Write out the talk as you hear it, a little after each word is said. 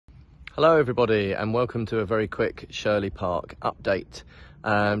Hello everybody and welcome to a very quick Shirley Park update.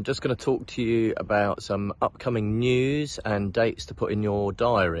 I'm just going to talk to you about some upcoming news and dates to put in your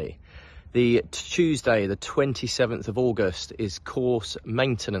diary. The Tuesday, the 27th of August is course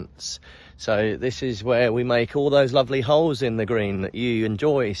maintenance. So this is where we make all those lovely holes in the green that you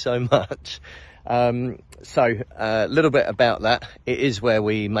enjoy so much. A little bit about that. It is where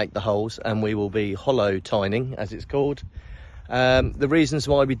we make the holes and we will be hollow tining, as it's called. The reasons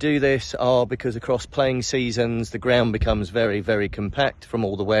why we do this are because across playing seasons the ground becomes very, very compact from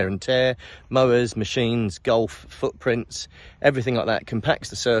all the wear and tear. Mowers, machines, golf, footprints, everything like that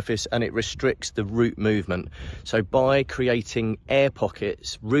compacts the surface and it restricts the root movement. So by creating air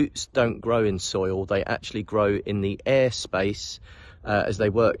pockets, roots don't grow in soil, they actually grow in the air space. As they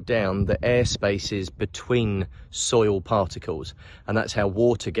work down the air spaces between soil particles, and that's how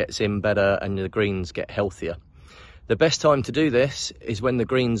water gets in better and the greens get healthier. The best time to do this is when the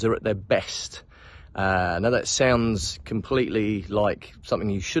greens are at their best. Now that sounds completely like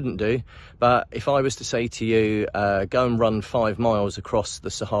something you shouldn't do, but if I was to say to you, go and run 5 miles across the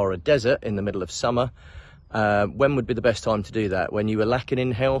Sahara Desert in the middle of summer, when would be the best time to do that? When you were lacking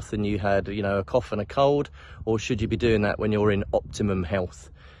in health and you had, a cough and a cold, or should you be doing that when you're in optimum health?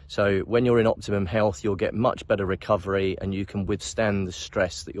 So when you're in optimum health, you'll get much better recovery and you can withstand the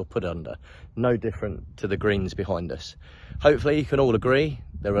stress that you're put under. No different to the greens behind us. Hopefully you can all agree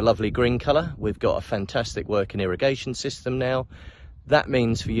they're a lovely green colour. We've got a fantastic working irrigation system now. That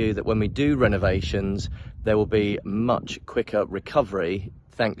means for you that when we do renovations, there will be much quicker recovery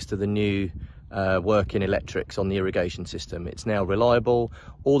thanks to the new working electrics on the irrigation system. It's now reliable,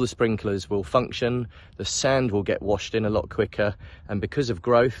 all the sprinklers will function, the sand will get washed in a lot quicker, and because of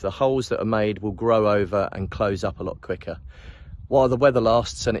growth the holes that are made will grow over and close up a lot quicker. While the weather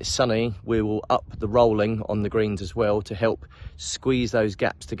lasts and it's sunny, we will up the rolling on the greens as well to help squeeze those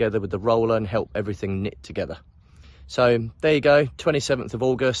gaps together with the roller and help everything knit together. So there you go, 27th of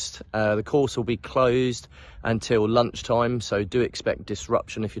August, the course will be closed until lunchtime, so do expect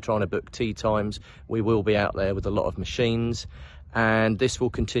disruption if you're trying to book tea times. We will be out there with a lot of machines, and this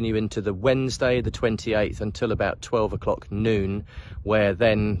will continue into the Wednesday, the 28th, until about 12 o'clock noon, where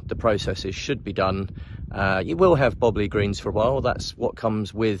then the processes should be done. You will have bobbly greens for a while, that's what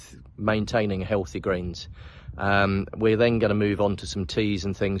comes with maintaining healthy greens. We're then going to move on to some teas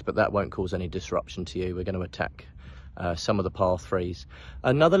and things, but that won't cause any disruption to you. We're going to attack some of the par threes.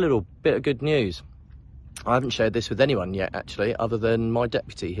 Another little bit of good news. I haven't shared this with anyone yet, actually, other than my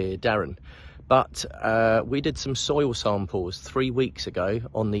deputy here, Darren. But we did some soil samples 3 weeks ago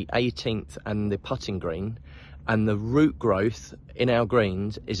on the 18th and the putting green, and the root growth in our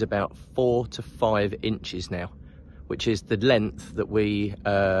greens is about 4 to 5 inches now, which is the length that we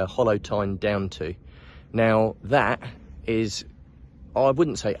hollow tined down to. Now that is, I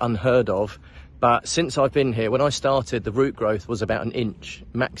wouldn't say unheard of, but since I've been here, when I started, the root growth was about 1 inch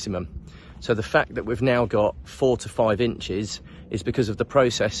maximum. So the fact that we've now got 4 to 5 inches is because of the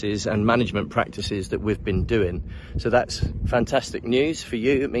processes and management practices that we've been doing. So that's fantastic news for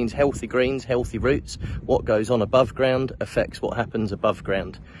you. It means healthy greens, healthy roots. What goes on above ground affects what happens above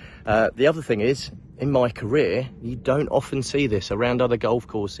ground. The other thing is, in my career, you don't often see this around other golf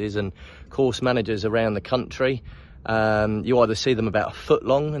courses and course managers around the country. You either see them about a foot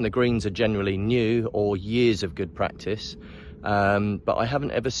long and the greens are generally new, or years of good practice. But I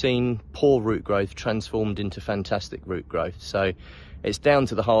haven't ever seen poor root growth transformed into fantastic root growth. So it's down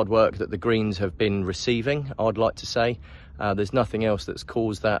to the hard work that the greens have been receiving, I'd like to say. There's nothing else that's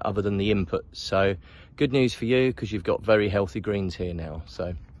caused that other than the input. So good news for you, because you've got very healthy greens here now.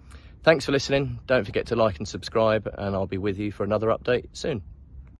 So thanks for listening. Don't forget to like and subscribe, and I'll be with you for another update soon.